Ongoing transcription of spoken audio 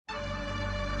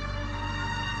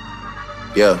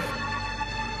Yeah.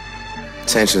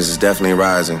 Tensions is definitely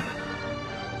rising.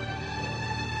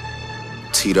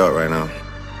 Teed up right now.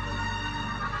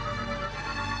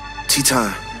 Tea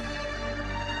time.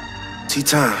 Tea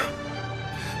time.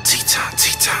 Tea time,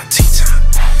 tea time, tea time.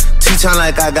 Tea time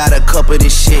like I got a cup of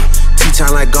this shit. Tea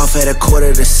time like golf at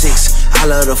 5:45. I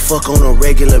love to fuck on a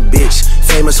regular bitch.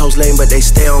 Famous hoes lame, but they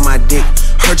stay on my dick.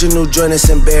 Heard your new joint, it's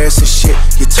embarrassing shit.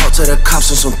 You talk to the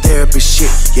cops on some therapist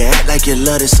shit. You act like you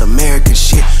love this American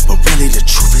shit, but really the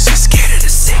truth is you're scared of the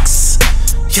 6.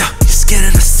 Yeah, you're scared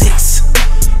of the 6.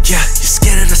 Yeah, you're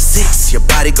scared of the 6. Your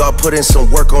bodyguard put in some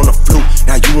work on the flute.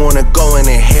 Now you wanna go and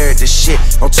inherit the shit.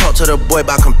 Don't talk to the boy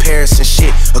about comparison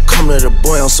shit, or come to the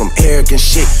boy on some arrogant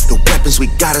shit. The weapons we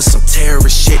got is some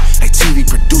terrorist shit. Like TV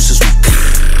producers,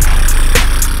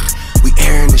 we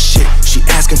airing the shit. She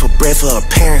asking for bread for her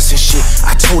parents and shit.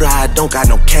 I told her I don't got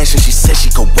no cash and she said she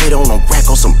could wait on a rack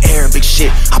on some Arabic shit.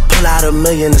 I pull out $1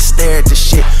 million to stare at the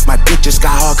shit. My dick just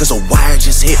got hard cause a wire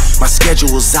just hit. My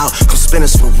schedule was out, come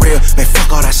spinners for real. Man,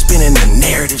 fuck all that spinning the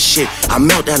narrative shit. I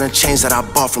melt down the chains that I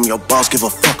bought from your boss. Give a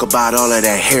fuck about all of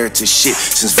that heritage shit.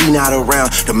 Since V not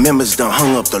around, the members done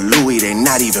hung up the Louis. They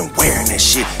not even wearing that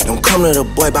shit. Don't come to the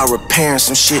boy about repairing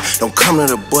some shit. Don't come to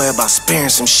the boy about sparing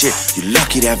some shit. You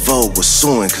lucky that Vogue was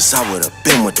suing, cause I would've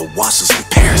been with the Wassers in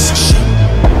Paris and shit.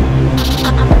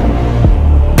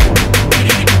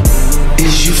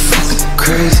 Is you fucking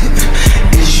crazy?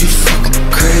 Is you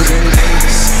fucking crazy?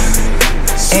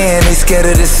 And they scared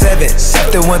of the 7.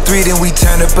 After 1-3, then we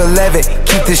turn up 11.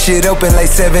 Keep the shit open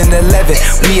like 7-Eleven.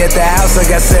 Me at the house, I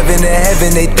got 7 in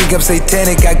heaven. They think I'm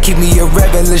satanic, I keep me a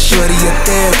rebel. Lil' shorty a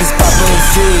therapist, Papa and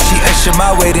Sid. She ushered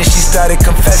my way, then she started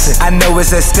confessing. I know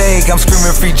it's at stake, I'm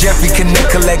screaming free Jeffrey.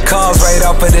 Connect, collect calls right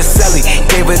off of the celly.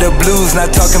 Gave her the blues,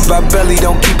 not talking about belly.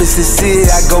 Don't keep it sincere,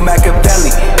 I go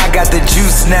Machiavelli. I got the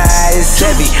juice now, it's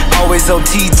heavy. Always on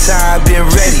tea time, been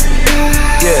ready.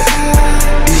 Yeah.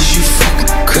 Is you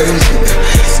fucking crazy?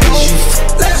 Is you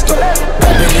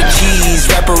rapping the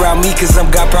cheese, wrap around me cause I'm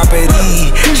got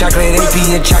property. Chocolate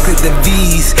AP and chocolate the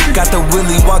V's. Got the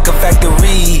Willy Wonka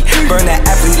factory. Burn that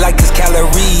athlete like his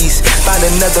calories. Find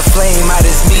another flame, out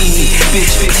as me.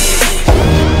 Bitch.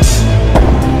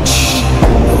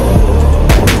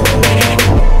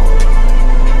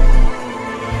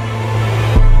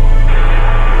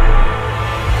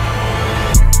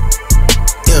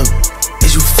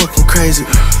 Crazy?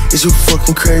 Is you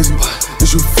fucking crazy?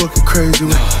 Is you fucking crazy?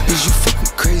 Is you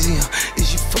fucking crazy?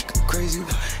 Is you fucking